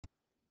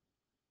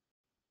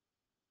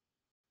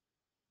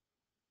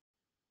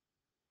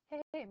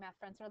Hey, math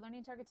friends, our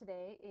learning target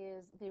today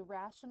is the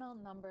rational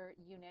number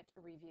unit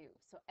review.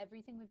 So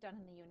everything we've done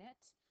in the unit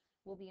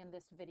will be in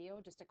this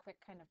video, just a quick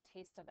kind of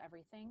taste of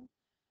everything.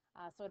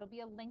 So it'll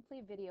be a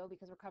lengthy video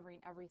because we're covering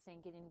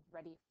everything, getting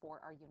ready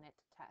for our unit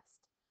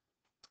test.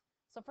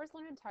 So first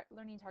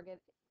learning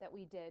target that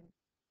we did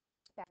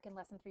back in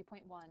lesson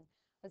 3.1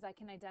 was I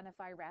can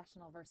identify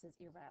rational versus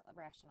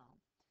irrational.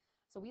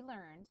 So we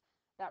learned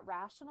that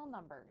rational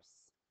numbers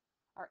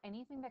are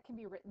anything that can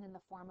be written in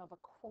the form of a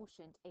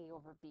quotient A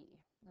over B.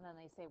 And then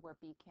they say where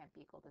B can't be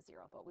equal to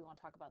 0, but we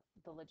won't talk about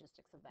the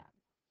logistics of that.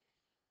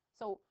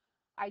 So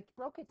I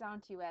broke it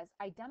down to you as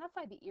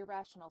identify the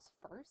irrationals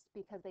first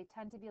because they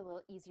tend to be a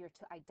little easier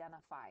to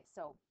identify.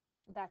 So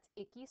that's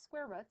icky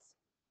square roots,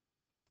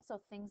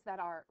 so things that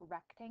are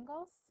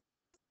rectangles,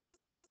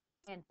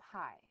 and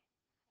pi.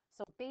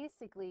 So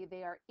basically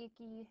they are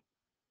icky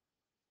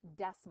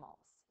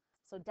decimals.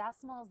 So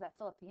decimals that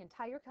fill up the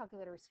entire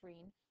calculator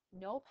screen,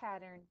 no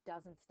pattern,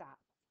 doesn't stop.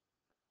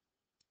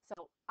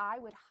 So I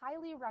would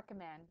highly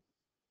recommend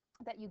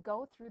that you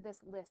go through this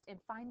list and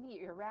find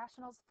the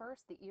irrationals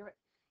first, the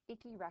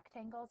icky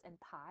rectangles and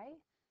pi,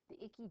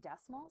 the icky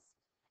decimals,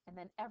 and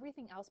then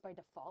everything else by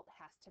default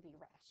has to be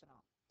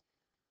rational.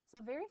 So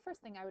the very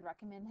first thing I would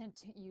recommend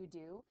that you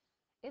do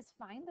is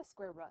find the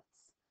square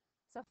roots.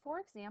 So for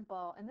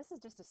example, and this is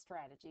just a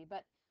strategy,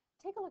 but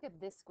take a look at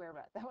this square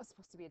root. That was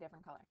supposed to be a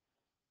different color.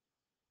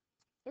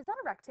 Is that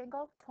a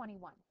rectangle?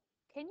 21.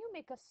 Can you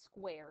make a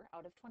square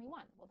out of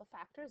 21? Well, the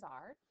factors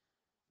are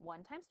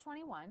 1 times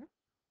 21,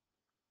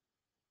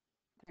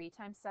 3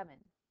 times 7.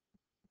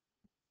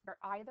 Are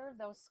either of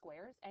those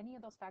squares, any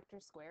of those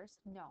factors squares?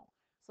 No.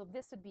 So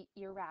this would be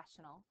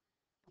irrational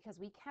because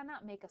we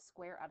cannot make a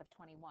square out of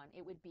 21.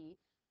 It would be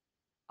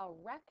a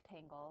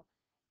rectangle.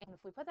 And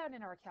if we put that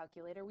in our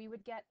calculator, we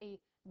would get a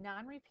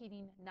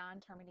non-repeating,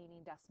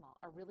 non-terminating decimal,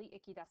 a really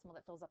icky decimal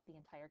that fills up the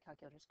entire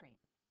calculator screen.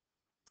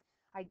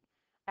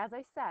 As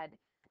I said,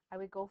 I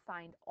would go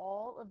find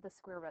all of the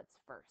square roots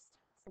first.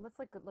 So let's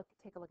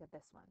take a look at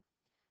this one.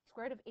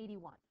 Square root of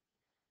 81.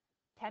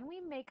 Can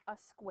we make a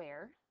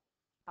square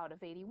out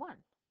of 81?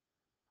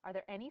 Are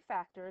there any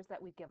factors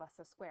that would give us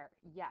a square?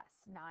 Yes,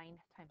 9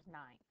 times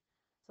 9.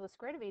 So the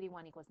square root of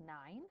 81 equals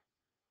 9.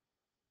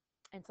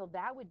 And so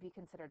that would be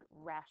considered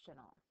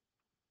rational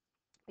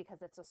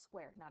because it's a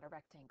square, not a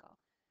rectangle.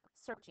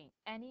 Searching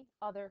any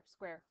other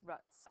square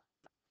roots?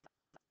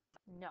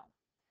 No.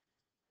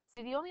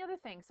 So the only other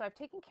thing, so I've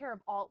taken care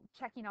of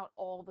checking out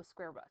all the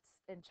square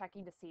roots and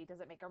checking to see, does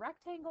it make a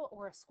rectangle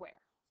or a square?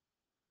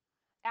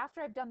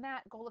 After I've done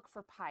that, go look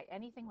for pi,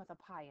 anything with a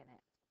pi in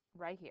it,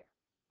 right here.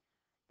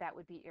 That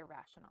would be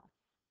irrational.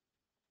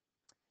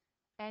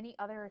 Any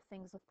other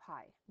things with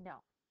pi?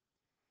 No.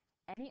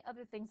 Any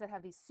other things that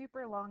have these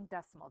super long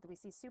decimals? Do we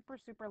see super,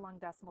 super long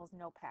decimals?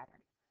 No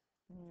pattern.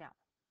 No.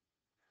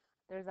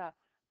 There's a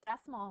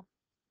decimal.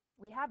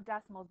 We have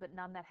decimals, but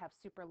none that have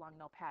super long,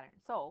 no pattern.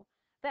 So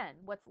then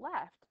what's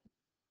left,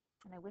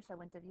 and I wish I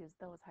wouldn't have used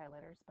those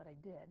highlighters, but I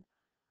did.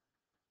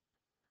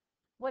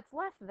 What's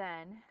left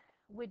then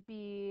would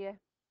be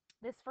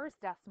this first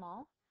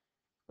decimal,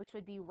 which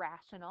would be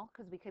rational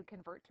because we could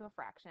convert to a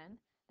fraction.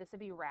 This would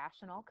be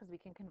rational because we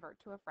can convert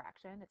to a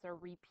fraction. It's a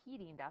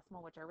repeating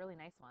decimal, which are really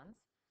nice ones.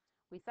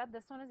 We said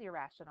this one is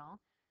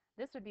irrational.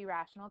 This would be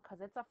rational because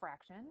it's a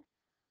fraction.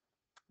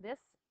 This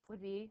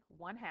would be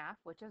 1/2,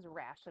 which is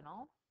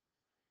rational.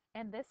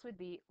 And this would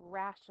be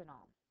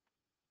rational.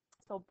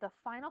 So the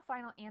final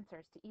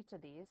answers to each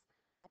of these,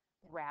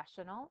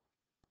 rational,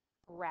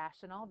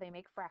 rational, they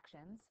make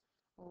fractions.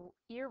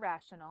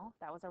 Irrational,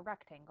 that was a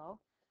rectangle.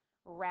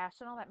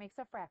 Rational, that makes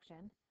a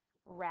fraction.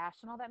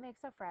 Rational, that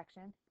makes a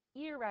fraction.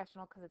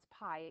 Irrational, because it's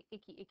pi,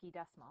 icky, icky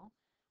decimal.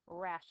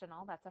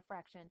 Rational, that's a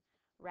fraction.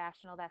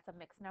 Rational, that's a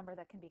mixed number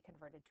that can be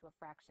converted to a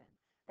fraction.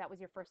 That was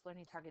your first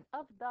learning target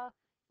of the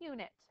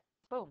unit.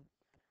 Boom.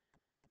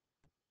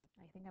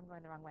 I think I'm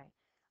going the wrong way.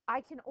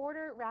 I can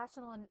order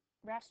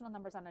rational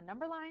numbers on a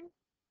number line.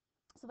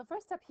 So the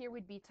first step here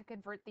would be to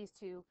convert these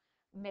to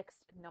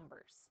mixed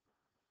numbers.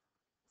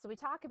 So we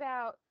talk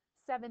about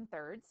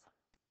 7/3.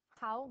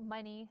 How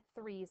many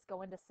 3's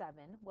go into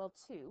 7? Well,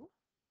 2.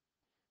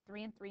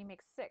 3 and 3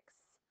 makes 6.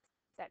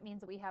 That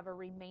means that we have a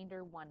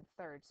remainder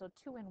 1/3. So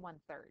 2 and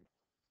 1/3.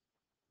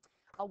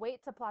 I'll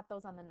wait to plot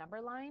those on the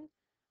number line.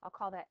 I'll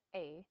call that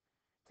A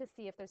to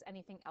see if there's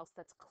anything else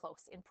that's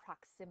close in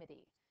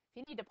proximity. If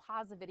you need to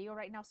pause the video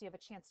right now so you have a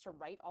chance to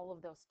write all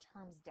of those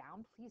terms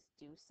down, please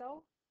do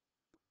so.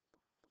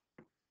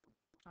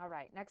 All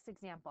right, next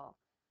example.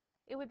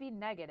 It would be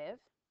negative,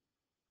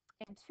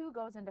 and 2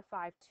 goes into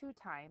 5 2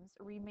 times,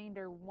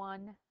 remainder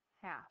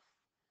 1/2.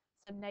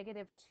 So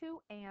negative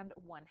 2 and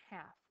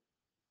 1/2.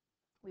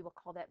 We will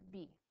call that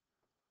B.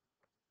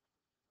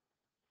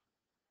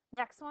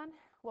 Next one,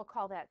 we'll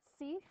call that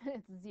C.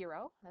 It's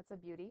 0. That's a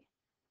beauty.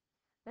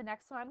 The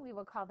next one, we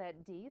will call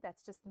that D.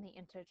 That's just in the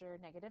integer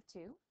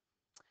 -2.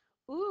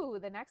 Ooh,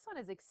 the next one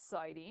is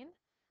exciting.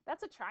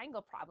 That's a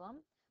triangle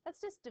problem.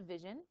 That's just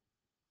division,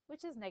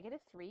 which is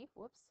 -3.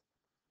 Whoops.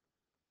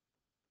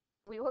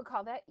 We will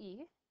call that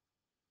E.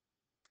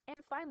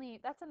 And finally,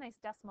 that's a nice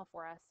decimal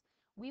for us.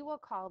 We will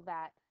call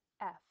that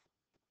F.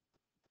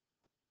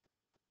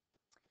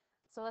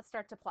 So let's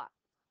start to plot.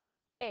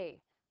 A,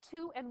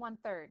 2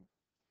 1/3.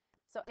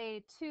 So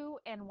A, 2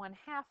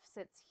 1/2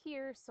 sits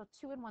here. So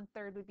 2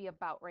 1/3 would be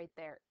about right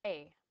there.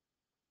 A. I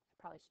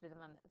probably should have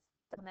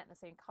done that in the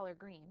same color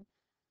green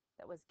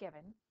that was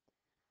given.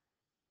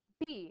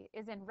 B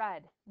is in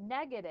red,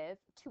 negative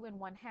 2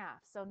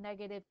 1/2. So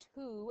negative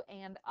 2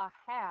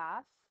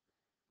 1/2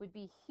 would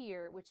be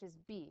here, which is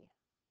B.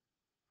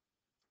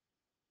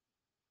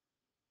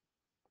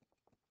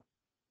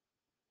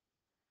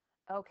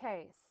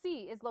 Okay,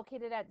 C is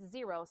located at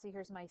 0. So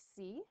here's my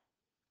C.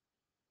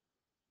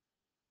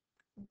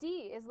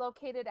 D is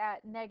located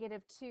at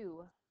negative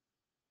 2.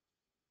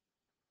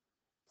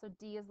 So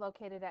D is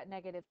located at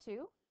negative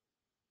 2.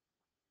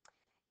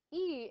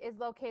 E is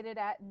located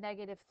at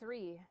negative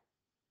 3.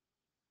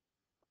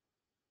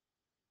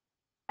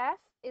 F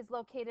is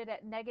located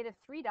at negative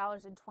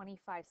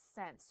 $3.25.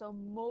 So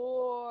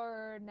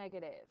more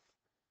negative.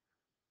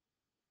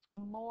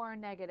 More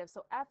negative.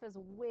 So F is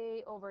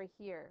way over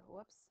here.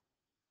 Whoops.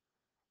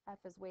 F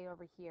is way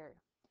over here.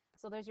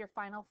 So there's your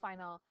final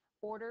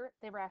order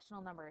the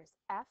rational numbers.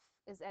 F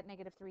is at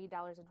negative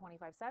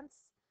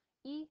 $3.25.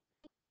 E,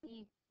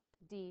 E,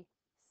 D,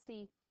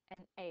 C,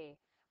 and A.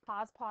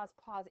 Pause, pause,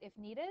 pause if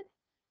needed.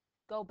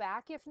 Go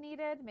back if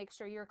needed. Make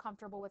sure you're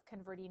comfortable with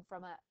converting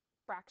from a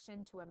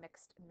fraction to a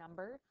mixed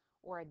number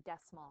or a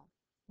decimal.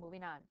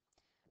 Moving on.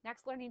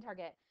 Next learning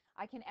target.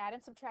 I can add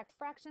and subtract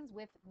fractions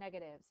with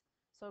negatives.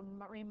 So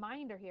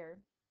reminder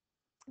here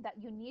that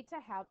you need to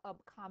have a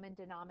common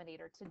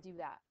denominator to do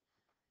that.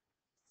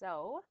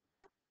 So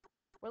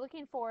we're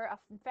looking for a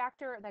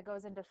factor that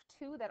goes into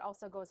 2 that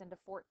also goes into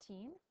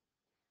 14.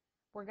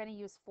 We're going to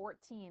use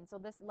 14. So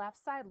this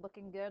left side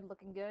looking good,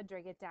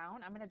 drag it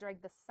down. I'm going to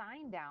drag the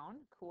sign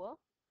down, cool.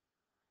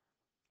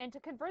 And to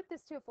convert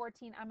this to a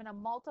 14, I'm going to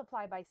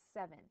multiply by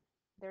 7.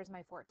 There's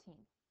my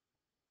 14.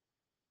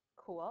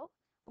 Cool.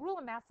 Rule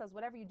of math says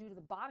whatever you do to the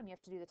bottom, you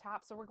have to do the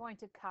top. So we're going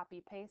to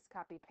copy, paste,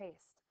 copy,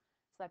 paste.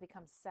 So that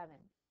becomes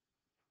 7.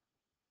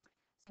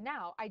 So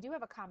now I do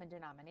have a common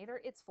denominator.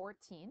 It's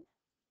 14.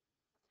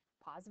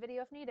 Pause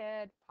video if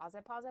needed. Pause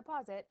it, pause it,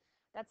 pause it.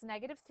 That's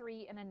negative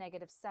 3 and a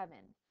negative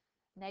 7.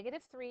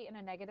 Negative 3 and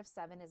a negative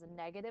 7 is a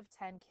negative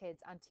 10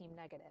 kids on team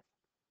negative.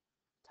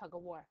 Tug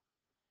of war.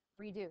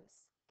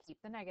 Reduce.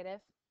 Keep the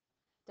negative.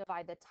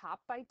 Divide the top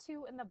by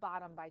 2 and the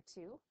bottom by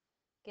 2.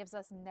 Gives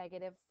us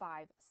negative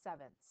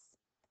 5/7.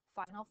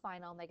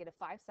 Final, negative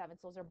 5/7.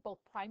 Those are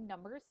both prime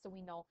numbers, so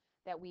we know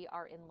that we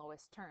are in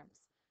lowest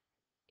terms.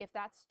 If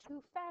that's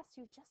too fast,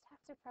 you just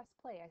have to press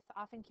play. I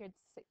often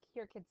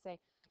hear kids say,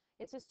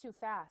 it's just too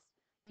fast.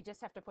 You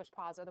just have to push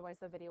pause, otherwise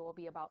the video will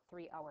be about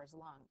 3 hours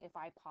long if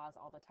I pause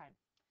all the time.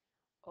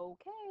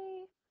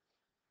 Okay.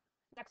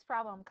 Next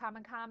problem,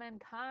 common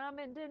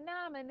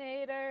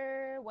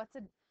denominator.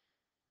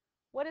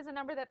 What is a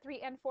number that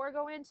 3 and 4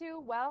 go into?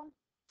 Well,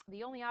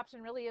 the only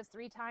option really is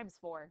 3 times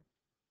 4.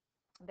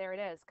 There it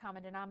is,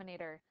 common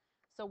denominator.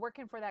 So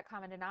working for that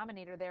common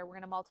denominator there, we're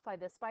going to multiply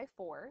this by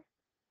 4.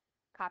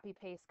 Copy,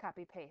 paste,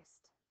 copy,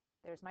 paste.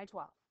 There's my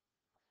 12.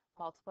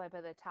 Multiply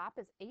by the top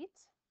is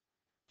 8.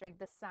 Drag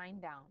the sign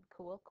down.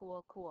 Cool,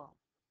 cool, cool.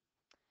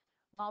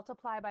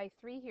 Multiply by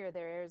 3 here.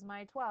 There's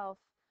my 12.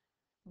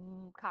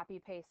 Copy,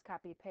 paste,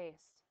 copy,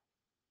 paste.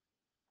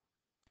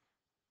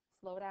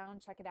 Slow down,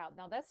 check it out.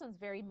 Now this one's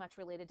very much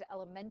related to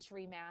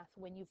elementary math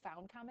when you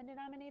found common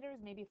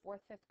denominators, maybe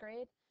 4th, 5th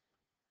grade.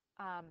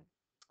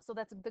 So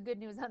that's the good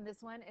news on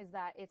this one, is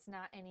that it's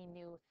not any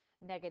new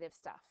negative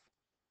stuff.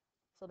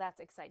 So that's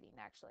exciting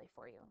actually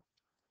for you.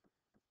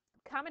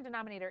 Common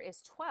denominator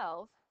is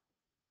 12,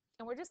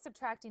 and we're just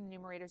subtracting the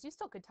numerators. You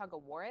still could tug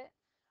of war it.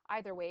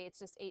 Either way, it's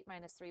just 8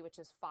 minus 3, which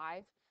is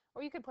 5.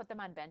 Or you could put them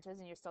on benches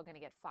and you're still going to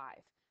get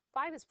 5.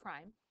 5 is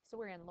prime, so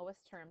we're in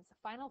lowest terms.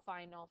 Final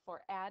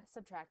for add,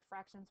 subtract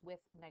fractions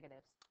with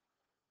negatives.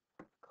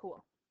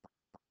 Cool.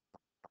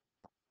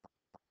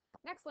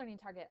 Next learning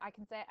target, I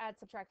can say add,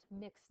 subtract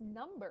mixed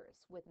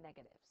numbers with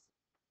negatives.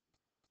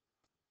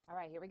 All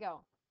right, here we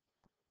go.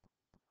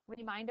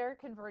 Reminder,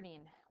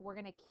 converting. We're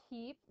going to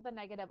keep the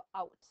negative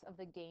out of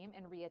the game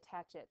and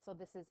reattach it. So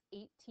this is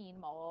 18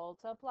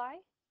 multiply.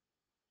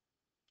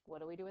 What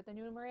do we do with the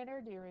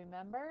numerator? Do you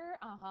remember?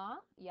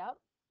 Yep,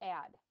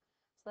 add.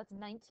 So that's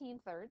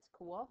 19/3.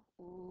 Cool.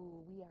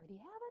 Ooh, we already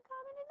have a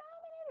common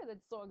denominator.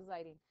 That's so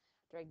exciting.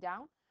 Drag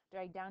down,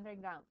 drag down,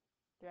 drag down.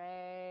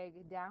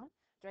 Drag down,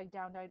 drag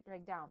down,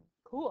 drag down.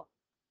 Cool.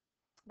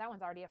 That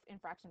one's already in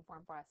fraction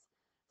form for us.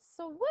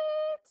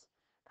 Sweet.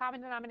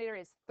 Common denominator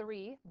is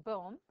 3.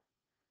 Boom.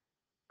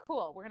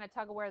 Cool. We're going to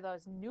tug of war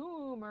those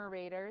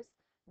numerators.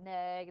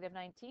 Negative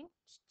 19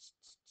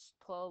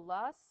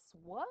 plus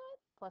what?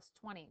 Plus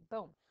 20.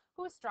 Boom.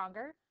 Who is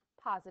stronger?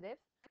 Positive.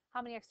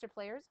 How many extra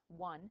players?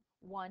 1.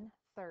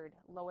 1/3.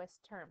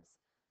 Lowest terms.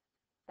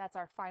 That's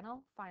our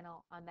final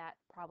on that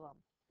problem.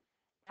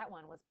 That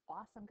one was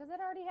awesome because it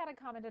already had a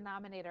common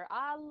denominator.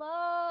 I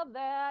love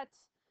that.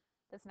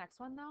 This next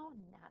one though,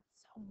 not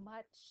so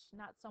much.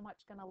 Not so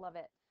much gonna love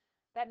it.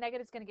 that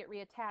negative is going to get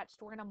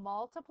reattached. We're going to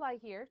multiply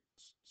here,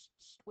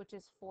 which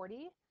is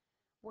 40.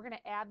 We're going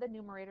to add the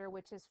numerator,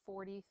 which is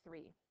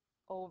 43.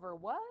 Over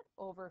what?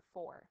 Over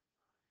 4.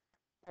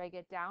 Did I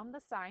get down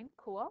the sign?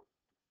 Cool.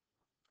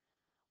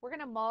 We're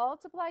going to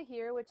multiply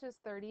here, which is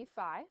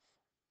 35.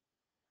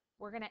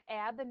 We're going to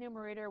add the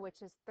numerator,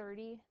 which is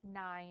 39/5.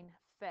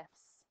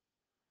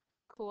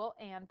 Cool,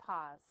 and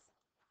pause.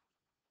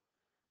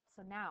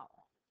 So now,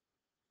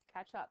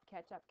 catch up,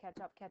 catch up, catch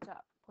up, catch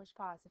up. Push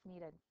pause if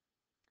needed.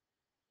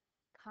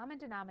 Common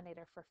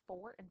denominator for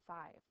 4 and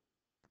 5.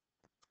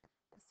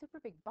 The super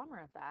big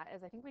bummer of that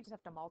is I think we just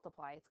have to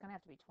multiply. It's going to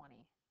have to be 20.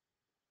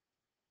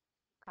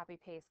 Copy,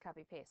 paste,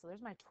 copy, paste. So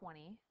there's my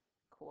 20.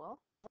 Cool.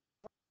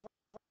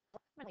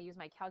 I'm going to use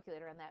my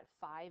calculator on that.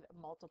 5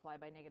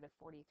 multiplied by negative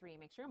 43.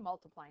 Make sure you're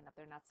multiplying up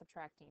there, not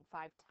subtracting.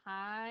 5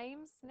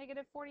 times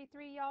negative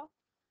 43, y'all.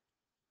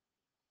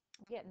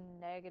 I'm getting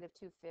negative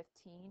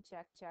 215.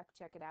 Check, check,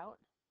 check it out.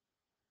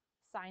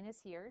 Sign is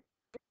here.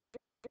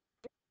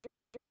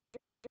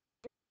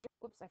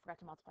 Oops, I forgot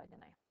to multiply,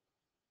 didn't I?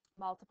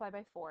 Multiply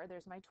by 4.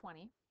 There's my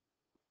 20.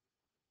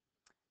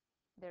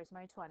 There's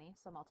my 20.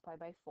 So multiply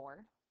by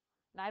 4.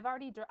 Now I've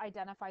already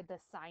identified the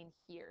sign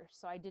here,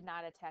 so I did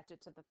not attach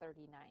it to the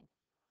 39.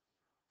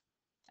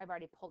 I've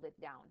already pulled it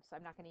down, so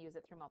I'm not going to use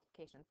it through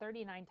multiplication.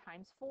 39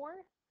 times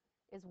 4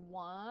 is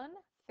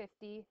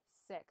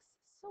 156.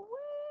 Sweet.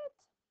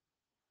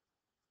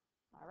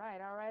 All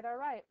right, all right, all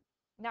right.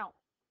 Now,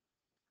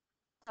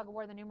 tug of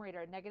war the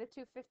numerator. Negative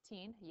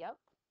 215, yep.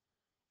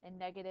 And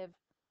negative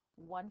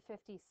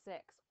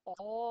 156.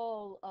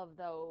 All of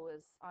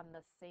those on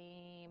the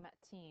same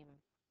team.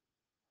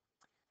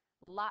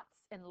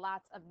 Lots and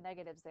lots of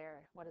negatives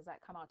there. What does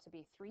that come out to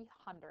be?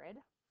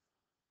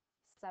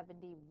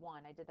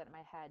 371. I did that in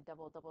my head.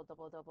 Double, double,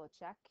 double, double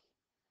check.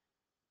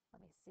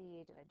 Let me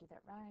see. Did I do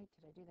that right?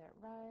 Did I do that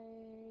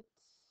right?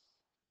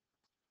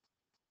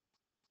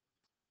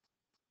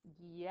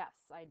 Yes,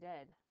 I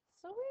did.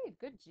 Sweet.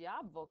 Good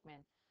job,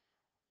 Volkman.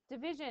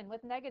 Division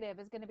with negative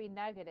is going to be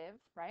negative,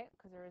 right?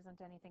 Because there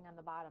isn't anything on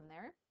the bottom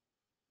there.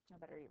 I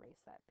better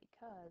erase that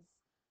because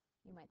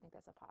you might think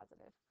that's a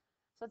positive.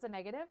 So it's a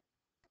negative.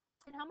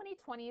 And how many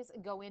 20s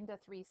go into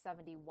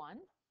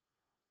 371?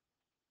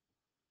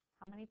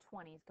 How many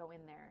 20s go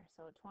in there?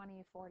 So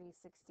 20, 40,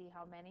 60,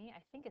 how many?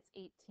 I think it's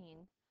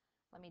 18.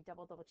 Let me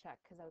double check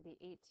because that would be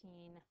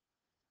 18.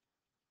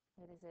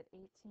 What is it?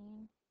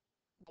 18?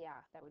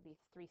 Yeah, that would be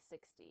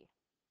 360.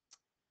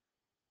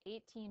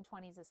 18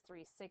 20s is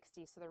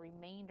 360. So the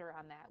remainder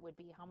on that would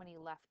be how many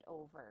left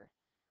over?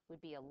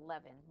 Would be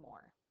 11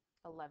 more.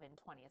 11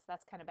 20ths.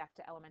 That's kind of back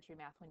to elementary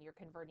math when you're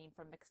converting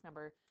from mixed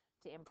number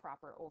to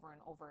improper over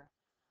and over.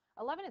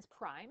 11 is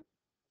prime.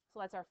 So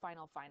that's our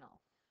final.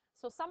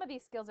 So some of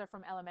these skills are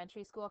from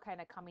elementary school,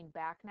 kind of coming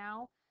back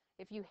now.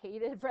 If you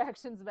hated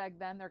fractions back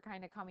then, they're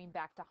kind of coming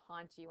back to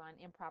haunt you on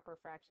improper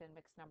fraction,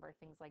 mixed number,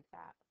 things like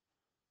that.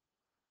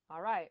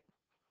 All right.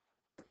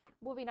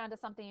 Moving on to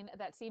something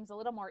that seems a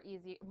little more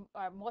easy.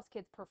 Most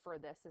kids prefer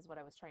this, is what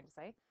I was trying to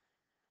say.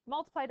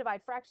 Multiply,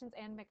 divide fractions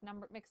and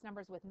mixed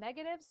numbers with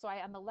negatives. So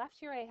on the left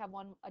here, I have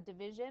a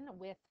division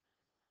with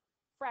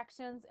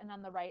fractions, and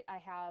on the right, I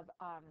have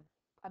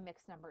a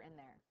mixed number in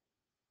there.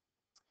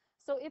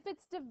 So if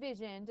it's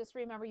division, just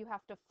remember you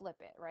have to flip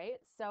it, right?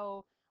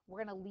 So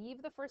we're going to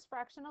leave the first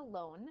fraction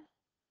alone.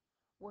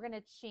 We're going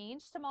to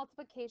change to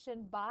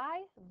multiplication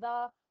by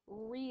the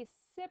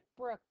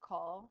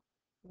reciprocal.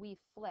 We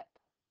flip.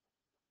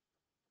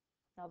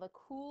 Now the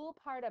cool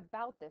part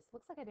about this,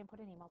 looks like I didn't put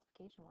any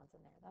multiplication ones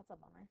in there. That's a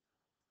bummer.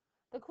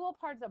 The cool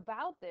part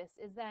about this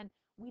is then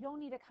we don't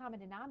need a common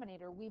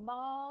denominator. We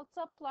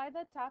multiply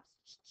the tops,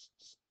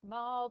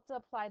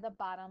 multiply the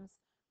bottoms,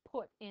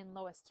 put in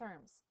lowest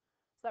terms.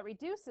 So that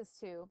reduces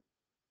to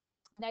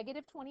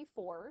negative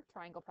 24,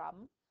 triangle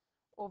problem,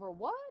 over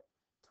what?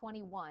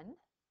 21.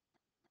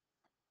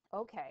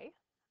 Okay,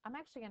 I'm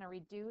actually going to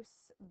reduce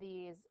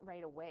these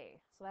right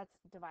away. So that's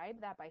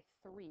divide that by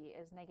 3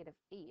 is negative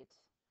 8.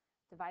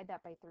 Divide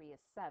that by 3 is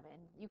 7.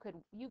 You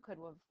could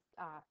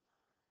have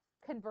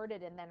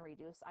converted and then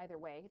reduce either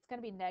way. It's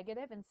going to be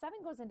negative, and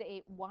 7 goes into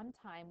 8 one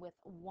time with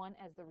 1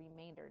 as the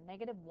remainder.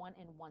 Negative 1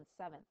 and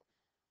 1/7.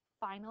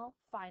 Final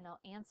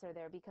answer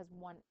there because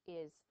 1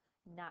 is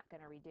not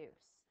going to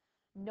reduce.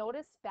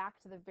 Notice back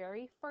to the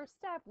very first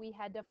step, we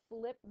had to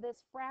flip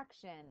this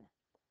fraction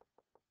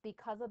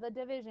because of the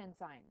division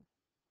sign.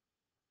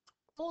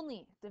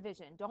 Only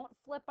division. Don't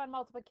flip on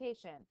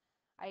multiplication.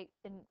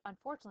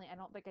 Unfortunately, I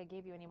don't think I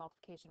gave you any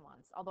multiplication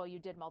ones, although you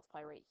did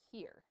multiply right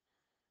here,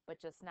 but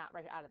just not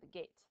right out of the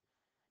gate.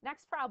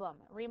 Next problem,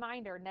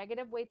 reminder,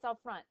 negative weights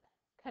out front.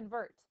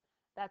 Convert.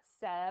 That's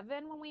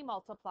 7 when we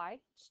multiply,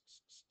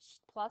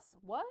 plus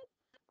what?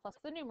 Plus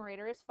the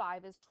numerator is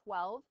 5, is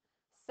 12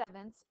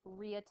 sevenths,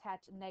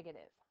 reattach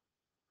negative.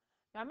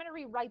 Now I'm going to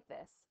rewrite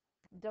this.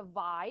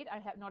 Divide,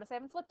 notice I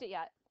haven't flipped it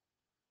yet.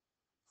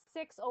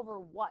 6 over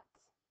what?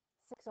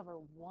 6 over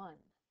 1.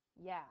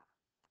 Yeah.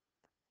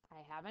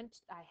 I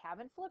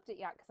haven't flipped it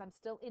yet because I'm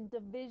still in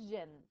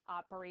division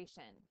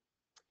operation.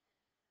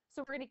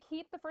 So we're going to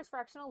keep the first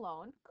fraction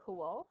alone.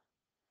 Cool.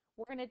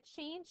 We're going to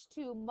change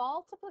to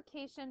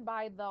multiplication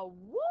by the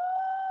what?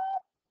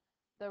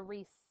 The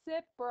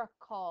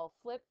reciprocal.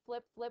 Flip,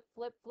 flip, flip,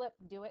 flip, flip.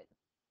 Do it.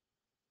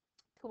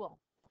 Cool.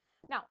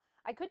 Now,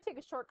 I could take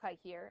a shortcut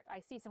here. I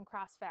see some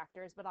cross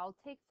factors, but I'll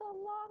take the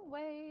long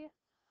way.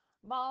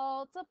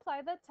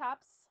 Multiply the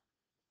tops,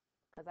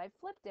 because I've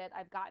flipped it.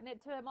 I've gotten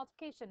it to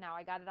multiplication now.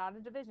 I got it out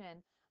of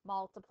division.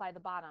 Multiply the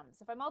bottoms.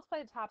 If I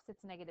multiply the tops,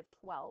 it's negative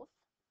 12.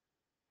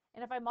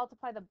 And if I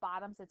multiply the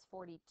bottoms, it's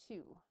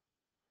 42.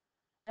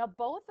 Now,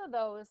 both of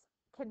those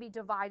can be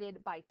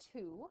divided by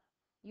 2.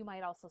 You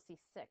might also see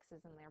 6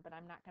 in there, but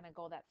I'm not going to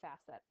go that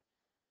fast.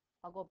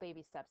 I'll go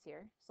baby steps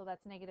here. So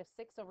that's negative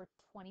 6 over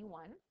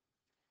 21.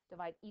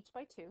 Divide each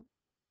by 2.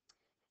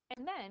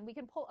 And then we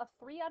can pull a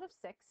 3 out of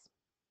 6.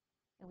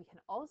 And we can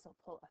also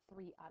pull a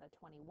 3 out of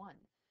 21.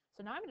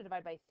 So now I'm going to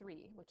divide by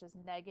 3, which is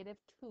negative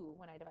 2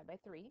 when I divide by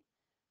 3.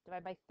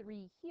 Divide by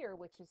 3 here,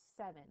 which is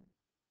 7.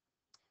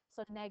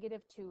 So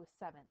negative 2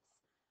 sevenths.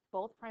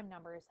 Both prime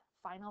numbers,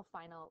 final,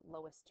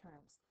 lowest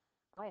terms.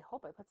 Oh, I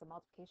hope I put some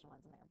multiplication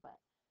ones in there, but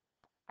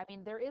I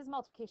mean, there is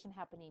multiplication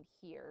happening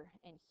here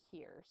and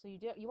here. So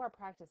you are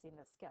practicing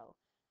this skill.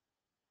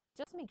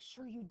 Just make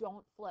sure you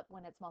don't flip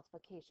when it's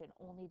multiplication,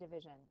 only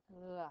division.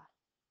 Ugh.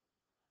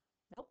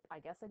 Nope, I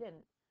guess I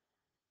didn't.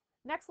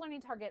 Next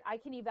learning target, I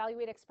can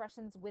evaluate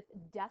expressions with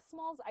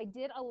decimals. I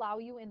did allow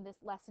you in this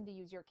lesson to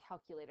use your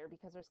calculator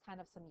because there's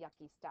kind of some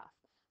yucky stuff.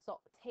 So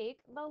take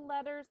the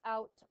letters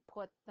out,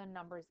 put the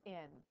numbers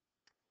in.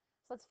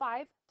 So it's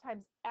 5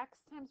 times x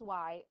times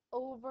y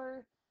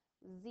over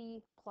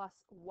z plus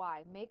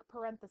y. Make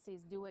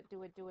parentheses, do it,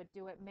 do it, do it,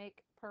 do it.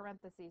 Make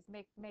parentheses,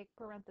 make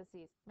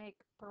parentheses, make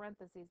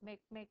parentheses, make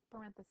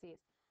parentheses.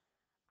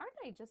 Aren't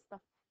I just the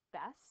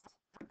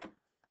best?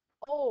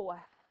 Oh,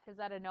 is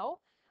that a no?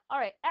 All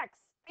right, x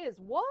is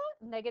what?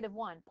 Negative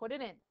 1. Put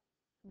it in.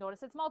 Notice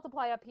it's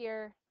multiply up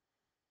here.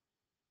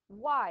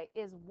 Y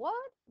is what?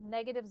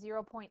 Negative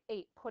 0.8.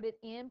 Put it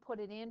in, put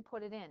it in,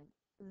 put it in.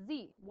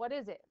 Z, what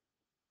is it?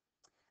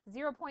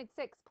 0.6.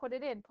 Put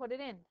it in, put it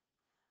in.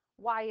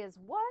 Y is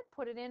what?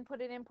 Put it in,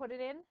 put it in, put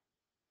it in.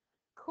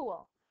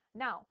 Cool.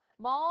 Now,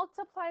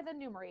 multiply the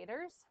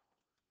numerators.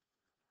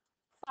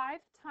 5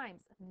 times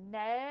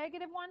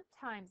negative 1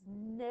 times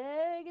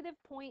negative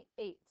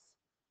 0.8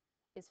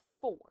 is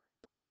 4.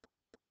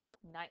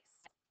 Nice.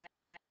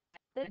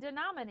 The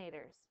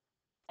denominators,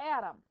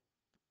 add them.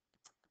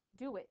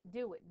 Do it,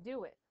 do it,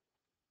 do it.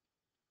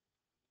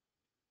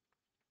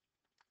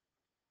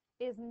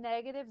 Is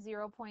negative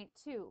 0.2.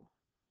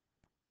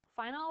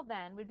 Final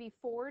then would be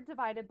 4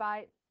 divided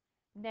by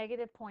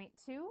negative 0.2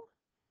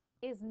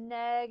 is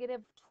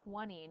negative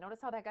 20. Notice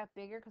how that got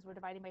bigger because we're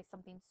dividing by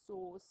something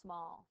so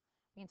small.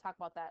 We can talk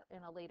about that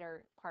in a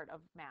later part of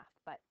math,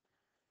 but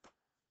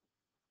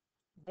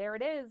there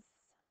it is.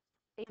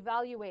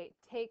 Evaluate,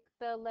 take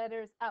the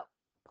letters out,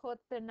 put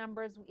the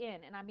numbers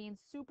in. And I'm being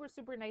super,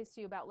 super nice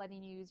to you about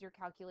letting you use your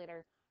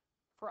calculator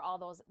for all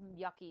those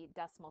yucky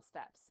decimal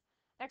steps.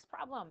 Next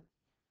problem.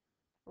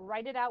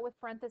 Write it out with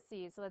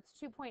parentheses. So that's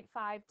 2.5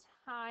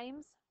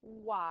 times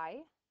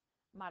y.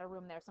 I'm out of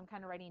room there, so I'm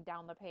kind of writing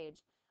down the page.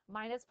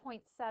 Minus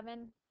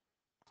 0.7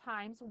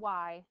 times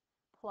y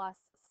plus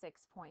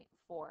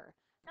 6.4.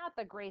 Not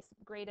the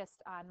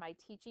greatest on my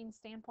teaching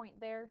standpoint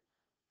there.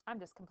 I'm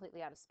just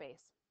completely out of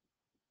space.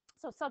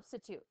 So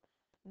substitute.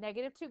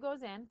 Negative 2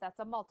 goes in. That's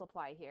a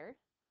multiply here.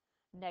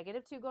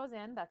 Negative 2 goes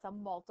in. That's a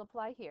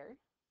multiply here.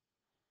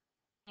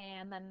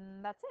 And then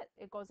that's it.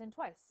 It goes in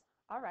twice.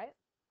 All right.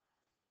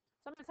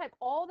 So I'm going to type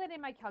all that in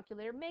my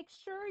calculator. Make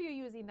sure you're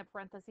using the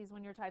parentheses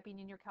when you're typing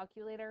in your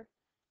calculator.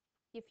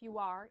 If you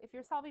are, if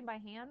you're solving by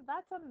hand,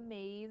 that's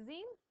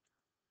amazing.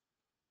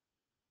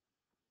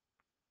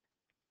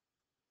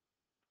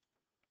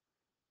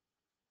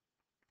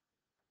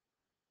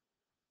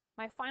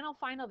 My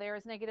final there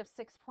is negative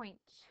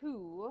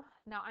 6.2.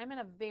 Now I'm going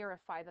to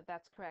verify that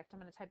that's correct. I'm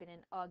going to type it in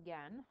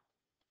again.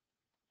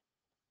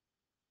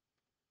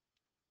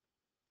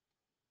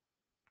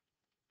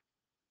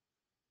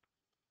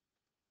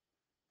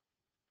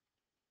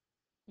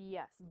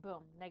 Yes,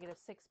 boom, negative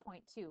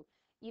 6.2.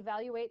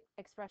 Evaluate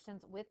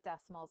expressions with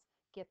decimals.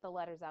 Get the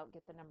letters out,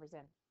 get the numbers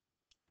in.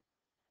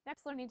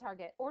 Next learning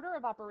target, order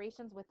of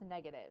operations with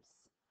negatives.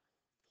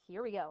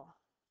 Here we go.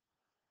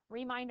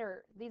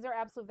 Reminder, these are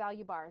absolute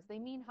value bars. They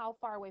mean how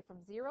far away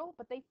from 0,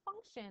 but they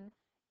function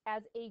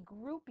as a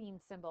grouping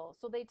symbol.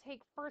 So they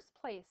take first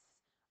place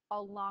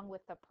along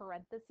with the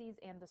parentheses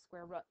and the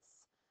square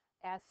roots.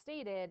 As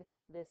stated,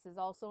 this is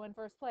also in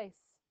first place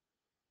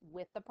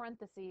with the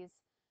parentheses.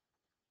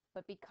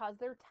 But because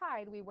they're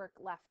tied, we work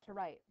left to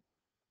right.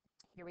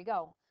 Here we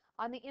go.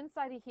 On the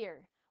inside of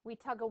here, we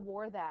tug of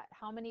war that.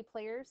 How many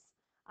players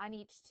on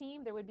each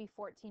team? There would be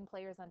 14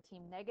 players on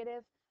team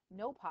negative.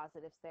 No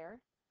positives there.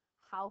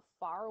 How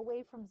far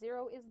away from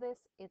 0 is this?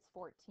 It's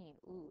 14.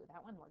 Ooh,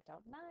 that one worked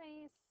out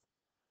nice.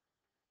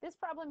 This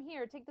problem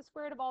here, take the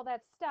square root of all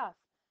that stuff.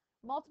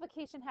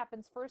 Multiplication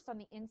happens first on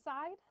the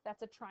inside.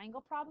 That's a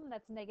triangle problem.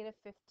 That's negative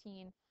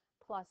 15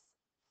 plus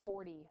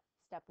 40,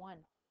 step 1.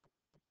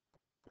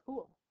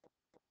 Cool.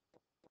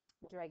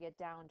 drag it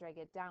down, drag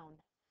it down.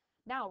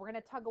 Now we're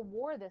going to tug of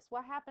war this.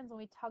 What happens when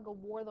we tug of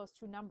war those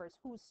two numbers?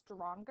 Who's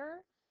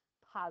stronger?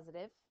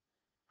 Positive.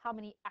 How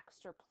many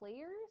extra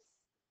players?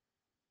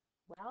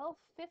 Well,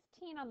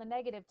 15 on the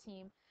negative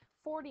team,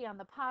 40 on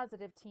the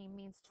positive team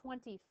means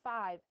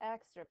 25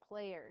 extra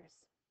players.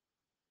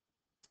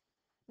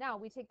 Now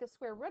we take the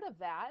square root of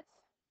that,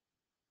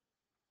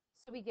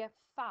 so we get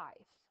 5.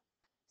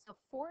 So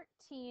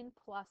 14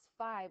 plus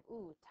 5,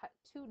 ooh,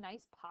 two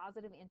nice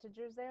positive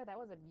integers there. That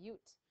was a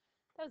beaut.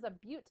 That was a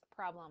beaut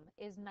problem,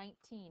 is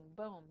 19.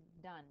 Boom,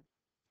 done.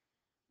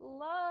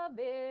 Love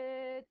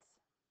it.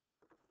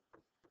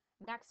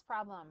 Next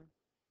problem.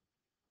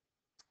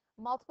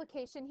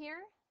 Multiplication here.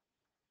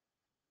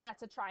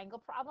 That's a triangle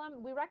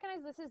problem. We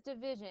recognize this is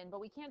division,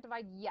 but we can't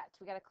divide yet.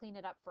 We got to clean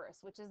it up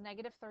first, which is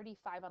negative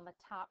 35 on the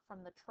top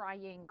from the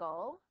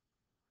triangle.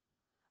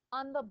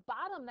 On the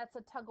bottom, that's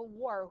a tug of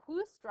war.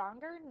 Who's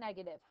stronger?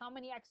 Negative. How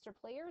many extra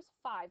players?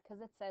 5,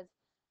 because it says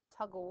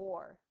tug of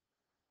war.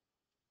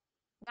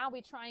 Now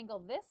we triangle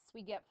this,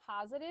 we get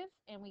positive,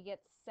 and we get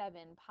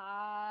 7.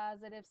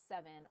 Positive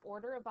 7.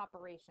 Order of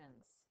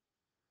operations.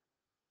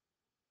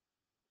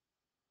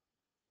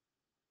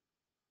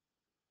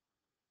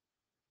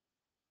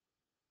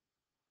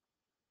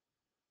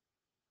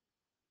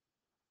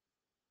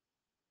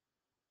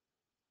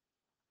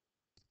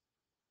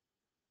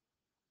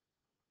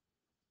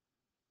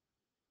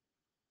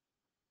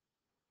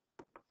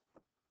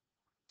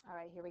 All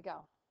right, here we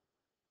go.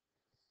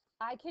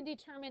 I can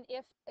determine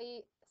if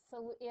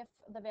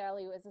the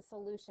value is a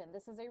solution.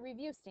 This is a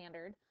review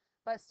standard,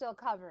 but still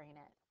covering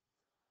it.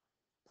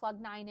 Plug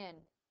 9 in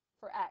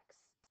for x.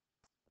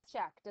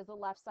 Check. Does the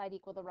left side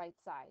equal the right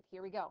side?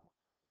 Here we go.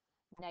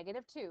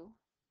 Negative 2.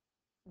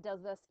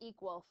 Does this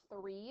equal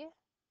 3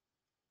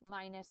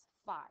 minus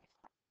 5?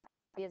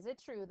 Is it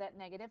true that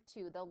negative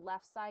 2, the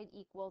left side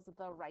equals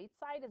the right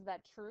side? Is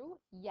that true?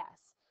 Yes.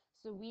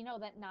 So we know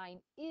that 9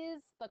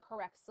 is the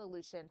correct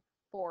solution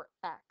for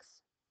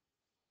x.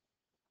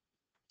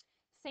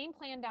 Same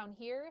plan down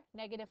here.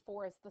 Negative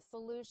 4 is the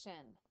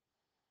solution.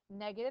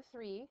 Negative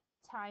 3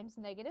 times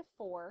negative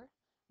 4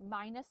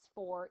 minus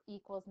 4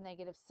 equals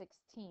negative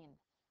 16.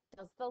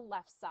 Does the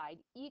left side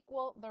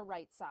equal the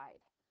right side?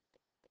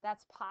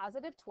 That's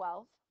positive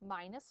 12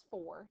 minus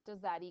 4.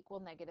 Does that equal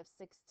negative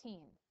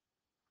 16?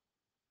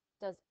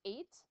 Does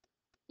 8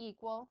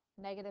 equal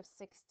negative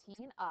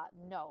 16?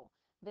 No,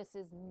 this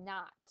is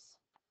not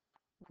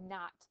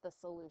the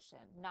solution,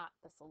 not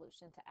the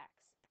solution to x.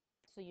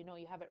 So you know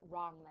you have it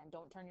wrong then.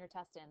 Don't turn your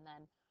test in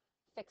then.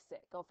 Fix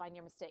it. Go find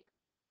your mistake.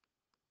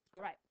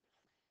 All right,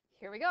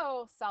 here we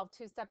go. Solve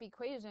two-step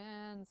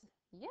equations.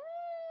 Yay!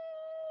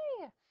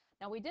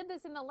 Now we did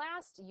this in the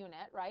last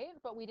unit, right?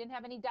 But we didn't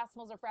have any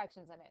decimals or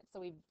fractions in it. So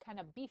we've kind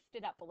of beefed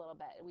it up a little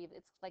bit.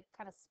 It's like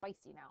kind of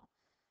spicy now.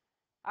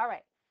 All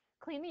right.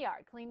 Clean the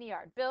yard, clean the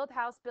yard. Build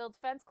house, build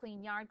fence,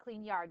 clean yard,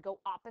 clean yard. Go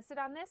opposite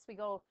on this. We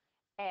go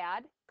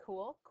add,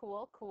 cool,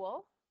 cool,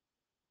 cool.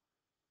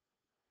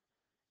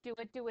 Do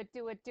it, do it,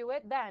 do it, do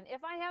it. Then,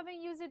 if I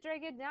haven't used it,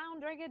 drag it down,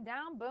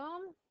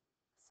 boom.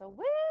 So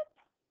what?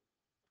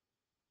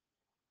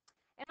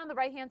 And on the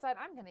right-hand side,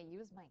 I'm going to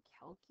use my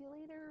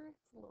calculator.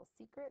 It's a little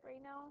secret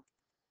right now.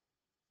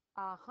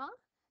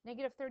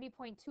 Negative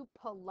 30.2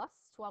 plus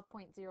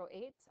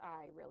 12.08.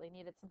 I really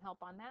needed some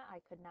help on that. I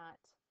could not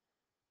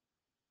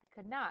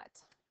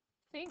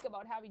think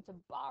about having to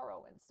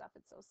borrow and stuff.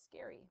 It's so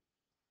scary.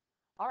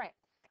 All right.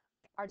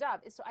 Our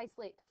job is to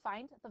isolate,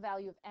 find the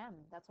value of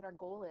m. That's what our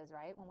goal is,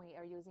 right? When we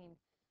are using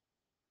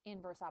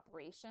inverse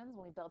operations,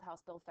 when we build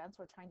house, build fence,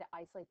 we're trying to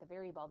isolate the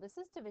variable. This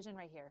is division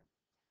right here.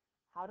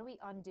 How do we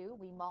undo?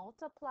 We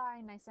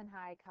multiply nice and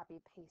high,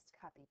 copy, paste,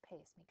 copy,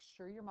 paste. Make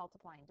sure you're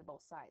multiplying to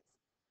both sides.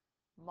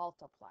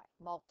 Multiply,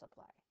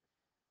 multiply.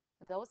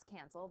 Those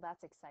cancel.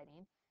 That's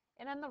exciting.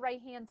 And on the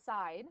right-hand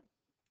side,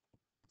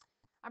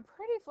 I'm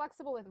pretty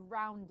flexible with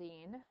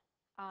rounding.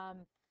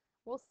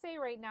 We'll say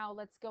right now,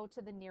 let's go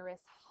to the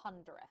nearest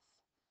hundredth.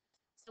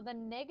 So the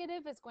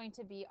negative is going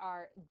to be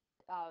our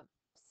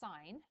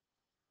sign,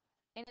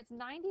 and it's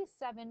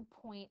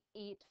 97.848.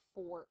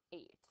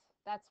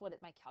 That's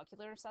what my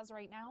calculator says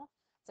right now.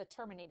 It's a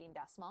terminating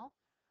decimal.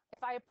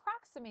 If I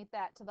approximate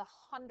that to the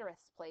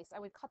hundredths place, I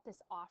would cut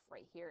this off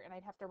right here, and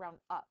I'd have to round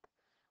up,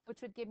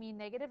 which would give me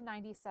negative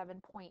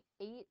 97.85.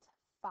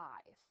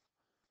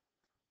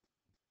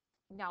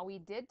 Now, we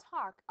did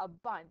talk a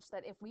bunch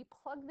that if we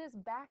plug this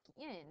back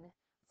in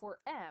for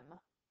m,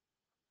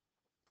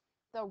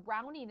 the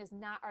rounding is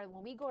not, or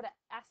when we go to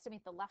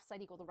estimate the left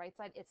side equal the right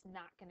side, it's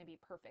not going to be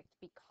perfect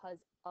because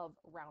of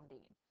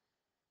rounding.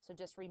 So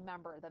just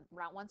remember that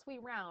once we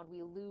round,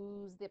 we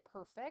lose the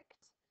perfect.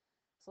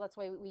 So that's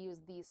why we use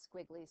these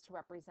squigglies to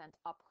represent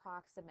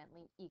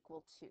approximately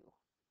equal to.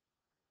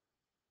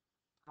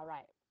 All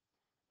right.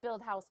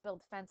 Build house,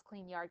 build fence,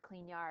 clean yard,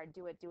 clean yard.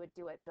 Do it, do it,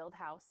 do it. Build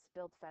house,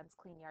 build fence,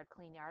 clean yard,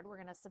 clean yard. We're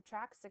going to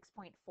subtract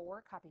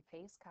 6.4, copy,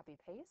 paste, copy,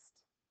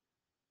 paste.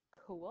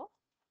 Cool.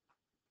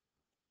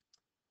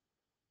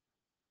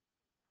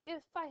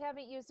 If I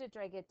haven't used it,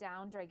 drag it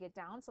down, drag it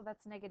down. So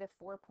that's negative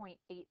 4.8x.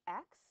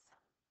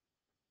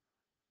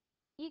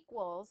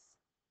 equals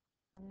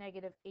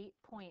negative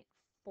 8.48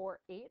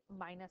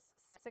 minus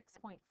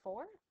 6.4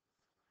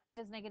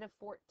 is negative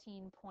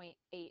 14.88.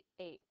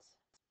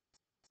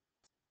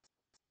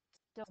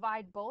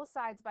 Divide both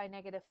sides by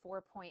negative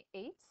 4.8,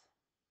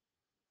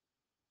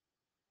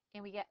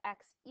 and we get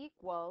x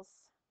equals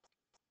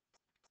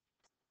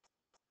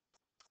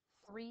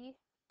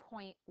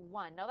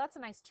 3.1. Now that's a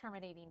nice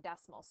terminating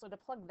decimal. So to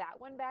plug that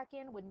one back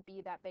in wouldn't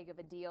be that big of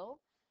a deal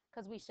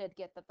because we should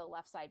get that the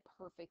left side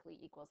perfectly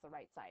equals the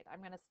right side. I'm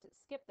going to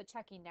skip the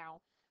checking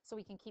now so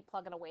we can keep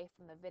plugging away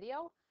from the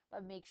video,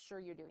 but make sure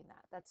you're doing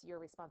that. That's your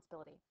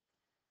responsibility.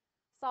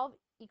 Solve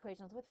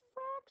equations with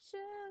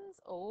fractions.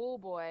 Oh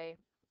boy.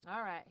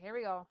 All right, here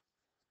we go.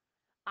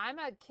 I'm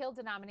a kill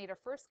denominator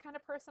first kind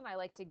of person. I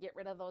like to get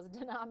rid of those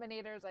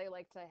denominators. I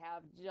like to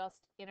have just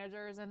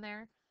integers in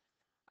there.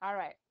 All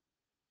right.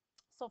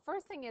 So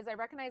first thing is I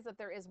recognize that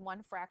there is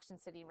one fraction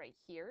sitting right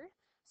here.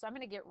 So I'm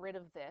going to get rid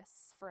of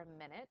this for a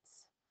minute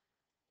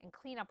and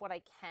clean up what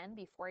I can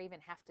before I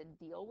even have to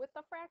deal with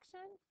the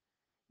fraction.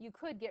 You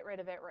could get rid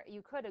of it.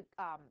 You could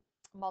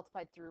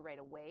multiply through right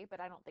away,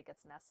 but I don't think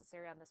it's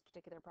necessary on this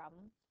particular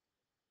problem.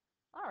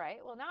 All right,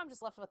 well, now I'm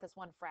just left with this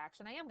one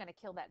fraction. I am going to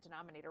kill that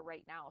denominator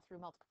right now through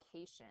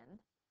multiplication.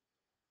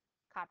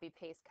 Copy,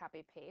 paste,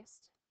 copy,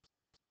 paste.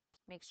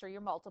 Make sure you're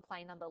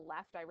multiplying on the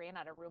left. I ran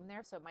out of room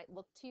there, so it might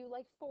look to you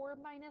like 4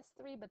 minus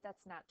 3, but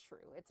that's not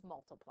true. It's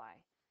multiply.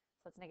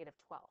 So it's negative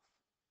 12.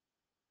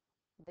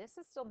 This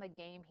is still in the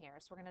game here,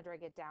 so we're going to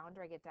drag it down,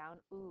 drag it down.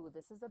 Ooh,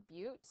 this is a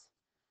beaut.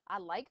 I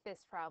like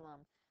this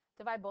problem.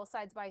 Divide both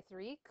sides by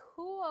 3.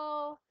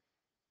 Cool.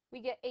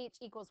 We get h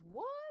equals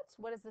what?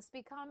 What does this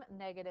become?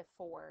 Negative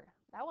 4.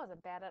 That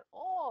wasn't bad at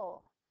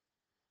all.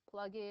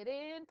 Plug it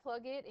in,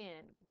 plug it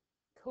in.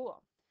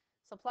 Cool.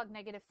 So plug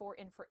negative 4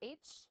 in for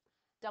h.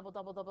 Double,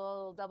 double,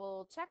 double,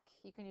 double check.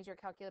 You can use your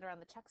calculator on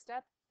the check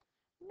step.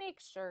 Make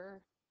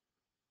sure.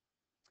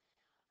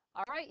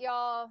 All right,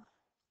 y'all.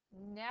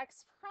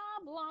 Next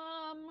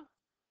problem.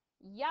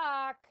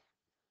 Yuck.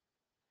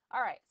 All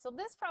right, so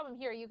this problem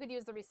here, you could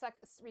use the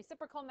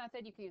reciprocal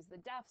method. You could use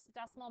the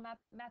decimal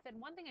method.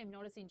 One thing I'm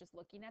noticing just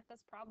looking at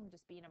this problem,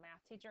 just being a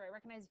math teacher, I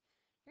recognize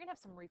you're going to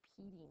have some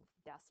repeating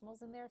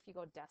decimals in there if you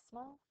go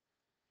decimal.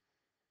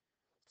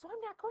 So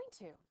I'm not going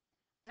to.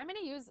 I'm going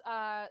to use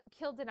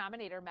kill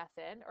denominator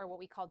method, or what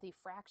we call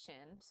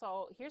diffraction.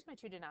 So here's my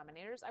two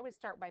denominators. I would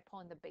start by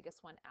pulling the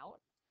biggest one out,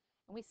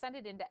 and we send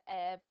it into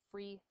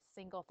every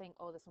single thing.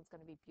 Oh, this one's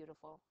going to be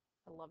beautiful.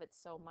 I love it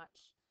so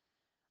much.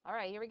 All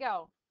right, here we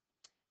go.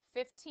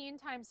 15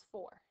 times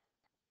 4.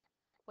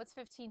 What's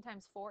 15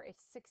 times 4? Is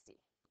 60.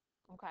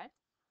 Okay.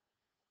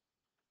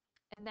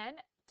 And then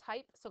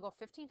type, so go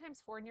 15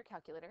 times 4 in your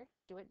calculator.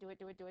 Do it, do it,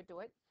 do it, do it, do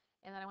it.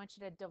 And then I want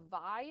you to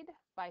divide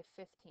by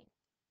 15.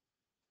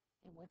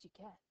 And what'd you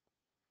get?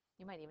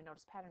 You might even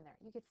notice a pattern there.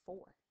 You get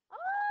 4.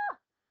 Ah!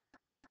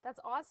 That's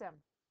awesome.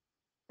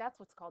 That's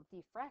what's called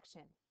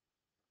diffraction.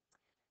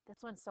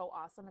 This one's so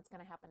awesome. It's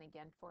going to happen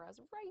again for us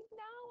right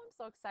now. I'm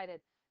so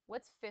excited.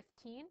 What's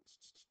 15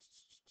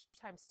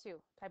 times 2?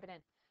 Type it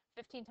in.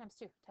 15 times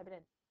 2. Type it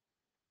in.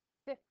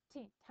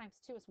 15 times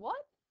 2 is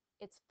what?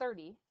 It's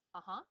 30.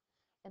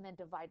 And then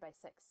divide by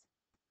 6.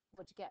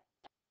 What'd you get?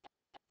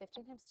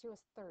 15 times 2 is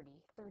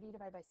 30. 30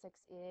 divided by 6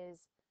 is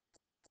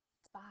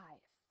 5.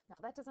 Now,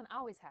 that doesn't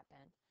always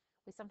happen.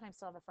 We sometimes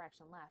still have a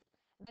fraction left.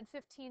 And then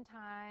 15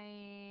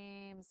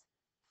 times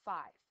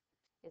 5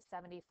 is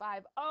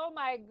 75. Oh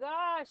my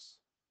gosh.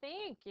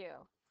 Thank you.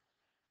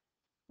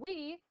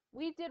 We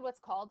did what's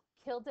called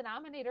kill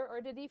denominator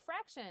or the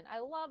diffraction. I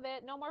love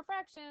it. No more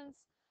fractions.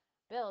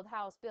 Build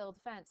house, build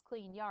fence,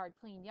 clean yard,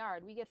 clean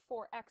yard. We get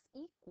 4x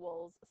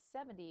equals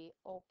 70.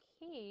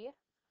 Okay.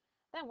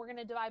 Then we're going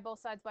to divide both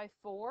sides by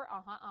 4.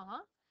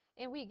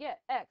 And we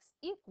get x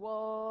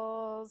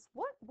equals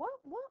what?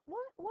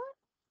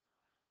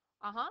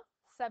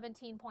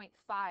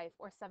 17.5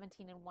 or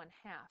 17 and 1/2.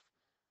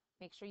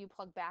 Make sure you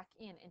plug back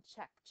in and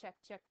check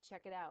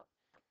it out.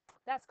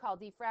 That's called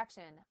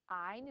diffraction.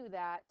 I knew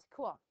that.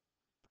 Cool.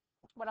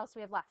 What else do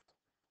we have left?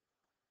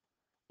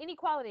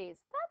 Inequalities.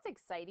 That's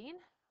exciting.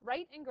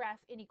 Write and graph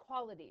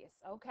inequalities.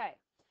 Okay.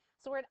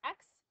 So we're at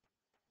x.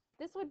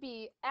 This would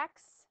be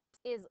x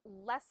is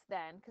less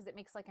than, because it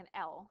makes like an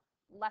L,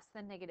 less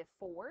than negative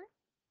 4.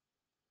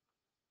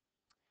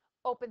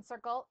 Open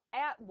circle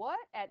at what?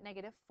 At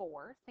negative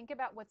 4. Think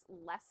about what's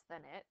less than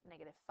it,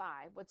 negative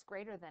 5. What's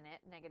greater than it,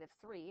 negative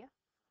 3.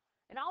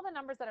 And all the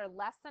numbers that are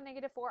less than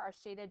negative 4 are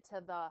shaded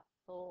to the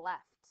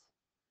left.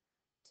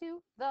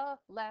 To the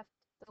left,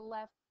 to the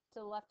left, to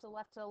the left, to the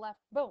left, to the left.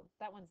 Boom,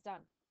 that one's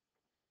done.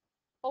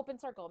 Open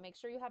circle. Make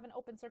sure you have an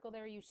open circle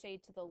there. You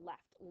shade to the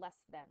left, less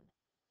than.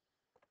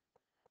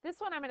 This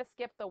one I'm going to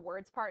skip the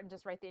words part and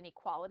just write the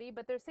inequality,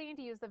 but they're saying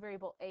to use the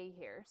variable a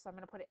here, so I'm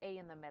going to put an a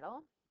in the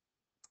middle.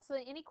 So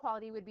the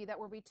inequality would be that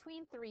we're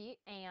between 3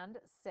 and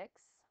 6.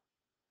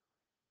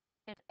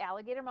 And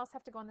alligator mouse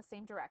have to go in the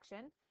same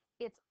direction.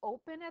 It's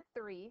open at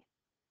 3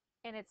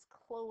 and it's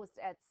closed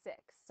at 6.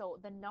 So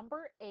the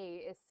number a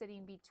is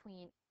sitting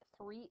between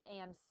 3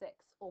 and 6.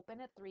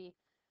 Open at 3,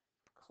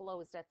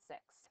 closed at 6.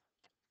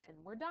 And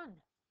we're done.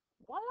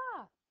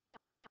 Voila!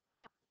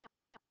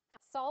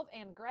 Solve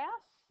and graph.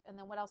 And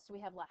then what else do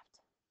we have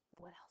left?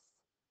 What else?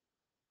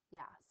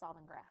 Yeah, solve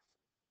and graph.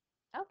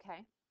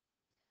 Okay.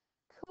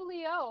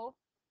 Coolio.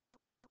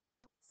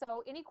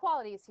 So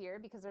inequalities here,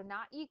 because they're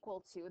not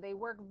equal to, they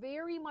work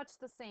very much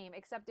the same,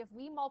 except if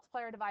we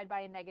multiply or divide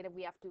by a negative,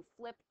 we have to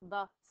flip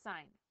the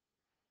sign.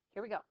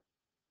 Here we go.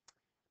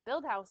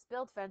 Build house,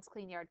 build fence,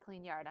 clean yard,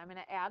 clean yard. I'm going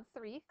to add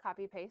 3,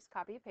 copy, paste,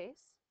 copy,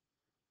 paste.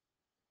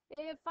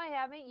 If I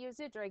haven't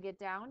used it, drag it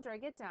down,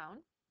 drag it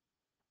down.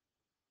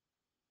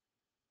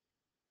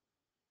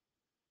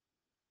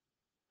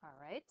 All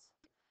right.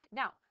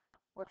 Now,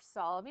 we're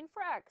solving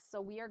for x, so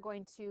we are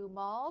going to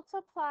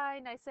multiply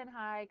nice and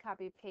high,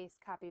 copy, paste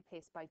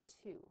by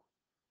 2.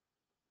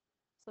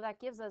 So that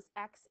gives us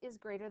x is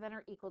greater than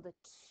or equal to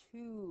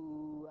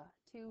 2.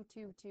 2,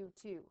 2, 2,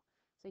 2.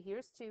 So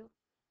here's 2,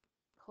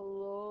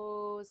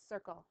 close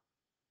circle,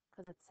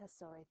 because it says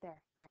so right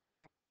there.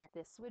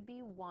 This would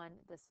be 1,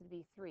 this would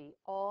be 3.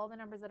 All the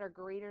numbers that are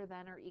greater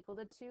than or equal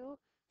to 2,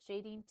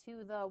 shading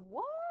to the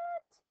what?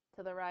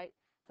 To the right,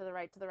 to the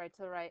right, to the right,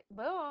 to the right.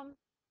 Boom.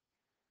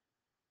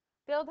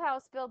 Build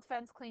house, build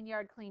fence, clean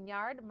yard,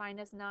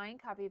 minus 9,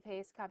 copy,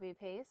 paste, copy,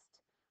 paste.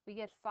 We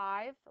get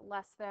 5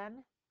 less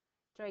than,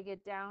 drag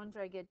it down,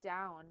 drag it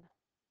down.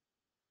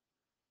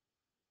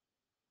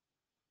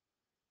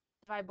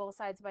 Divide both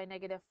sides by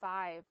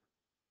 -5.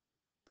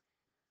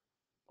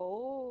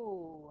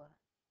 Oh,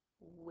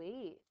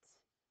 wait.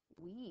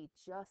 We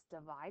just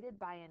divided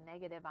by a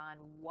negative on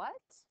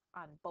what?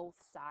 On both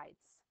sides.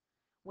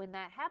 When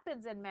that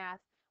happens in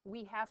math,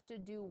 we have to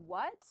do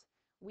what?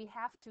 We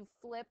have to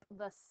flip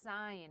the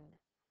sign.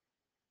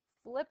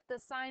 Flip the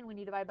sign when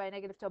you divide by a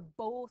negative to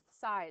both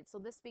sides. So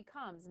this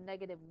becomes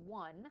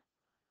 -1.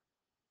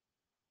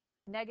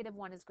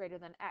 -1 is greater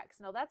than x.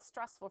 Now that's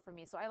stressful for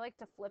me, so I like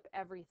to flip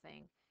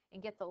everything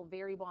and get the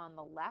variable on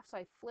the left. So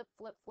I flip,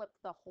 flip, flip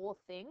the whole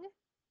thing.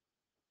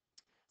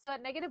 So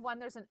at -1,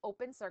 there's an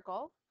open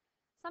circle.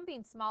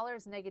 Something smaller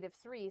is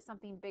 -3.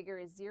 Something bigger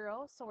is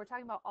 0. So we're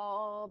talking about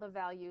all the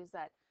values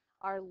that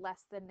are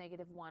less than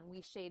 -1.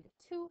 We shade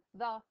to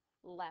the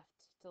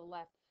left, to the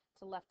left,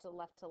 to left, to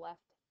left, to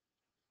left.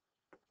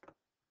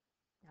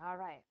 All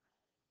right.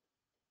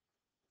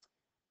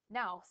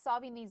 Now,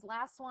 solving these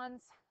last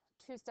ones,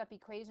 two-step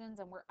equations,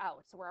 and we're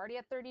out. So we're already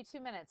at 32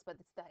 minutes, but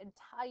it's the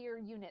entire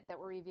unit that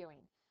we're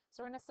reviewing.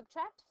 So we're going to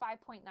subtract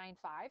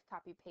 5.95,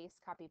 copy, paste,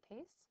 copy,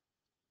 paste.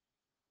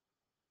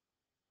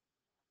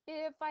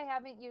 If I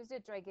haven't used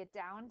it, drag it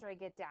down,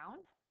 drag it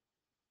down.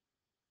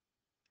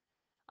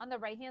 On the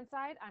right-hand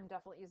side, I'm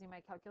definitely using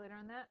my calculator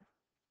on that.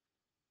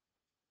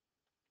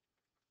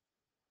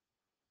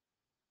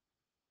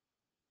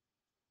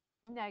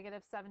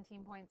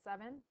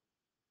 -17.7.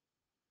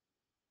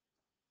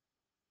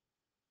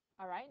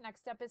 All right,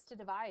 next step is to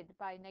divide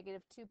by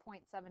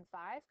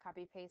 -2.75.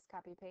 Copy, paste,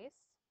 copy,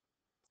 paste.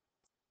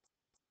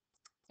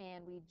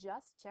 And we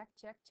just check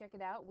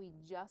it out. We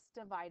just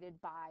divided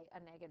by a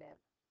negative.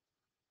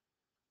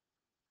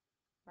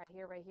 Right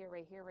here, right here,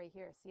 right here, right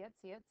here. See it,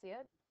 see it, see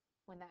it?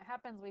 When that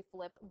happens, we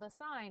flip the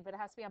sign, but it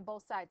has to be on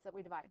both sides that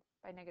we divide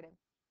by negative.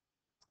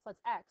 So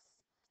it's x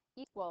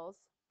equals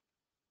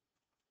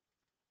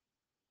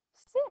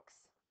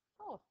 6.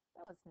 Oh,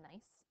 that was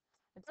nice.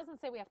 It doesn't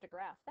say we have to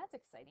graph. That's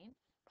exciting.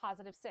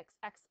 +6,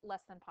 x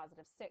less than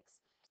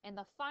 +6. And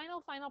the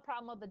final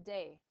problem of the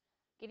day,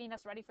 getting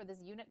us ready for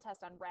this unit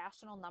test on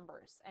rational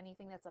numbers,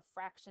 anything that's a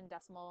fraction,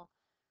 decimal,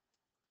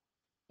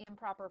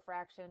 improper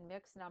fraction,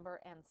 mixed number,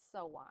 and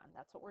so on.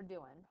 That's what we're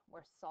doing.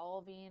 We're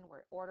solving,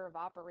 we're order of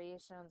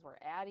operations, we're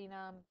adding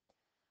them.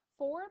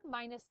 4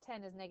 minus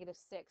 10 is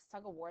 -6.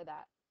 Tug of war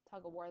that.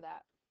 Tug of war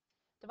that.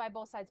 Divide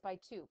both sides by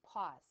 2.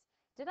 Pause.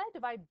 Did I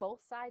divide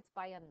both sides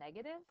by a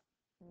negative?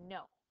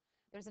 No.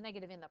 There's a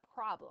negative in the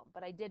problem,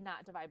 but I did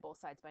not divide both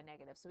sides by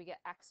negative. So we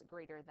get x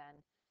greater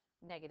than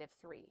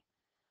 -3.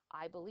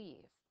 I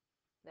believe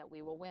that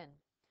we will win.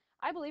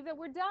 I believe that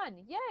we're done.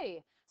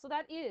 Yay! So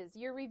that is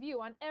your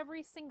review on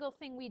every single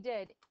thing we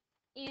did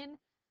in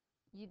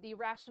the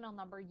rational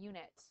number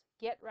unit.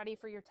 Get ready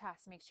for your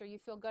test. Make sure you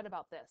feel good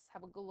about this.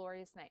 Have a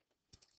glorious night.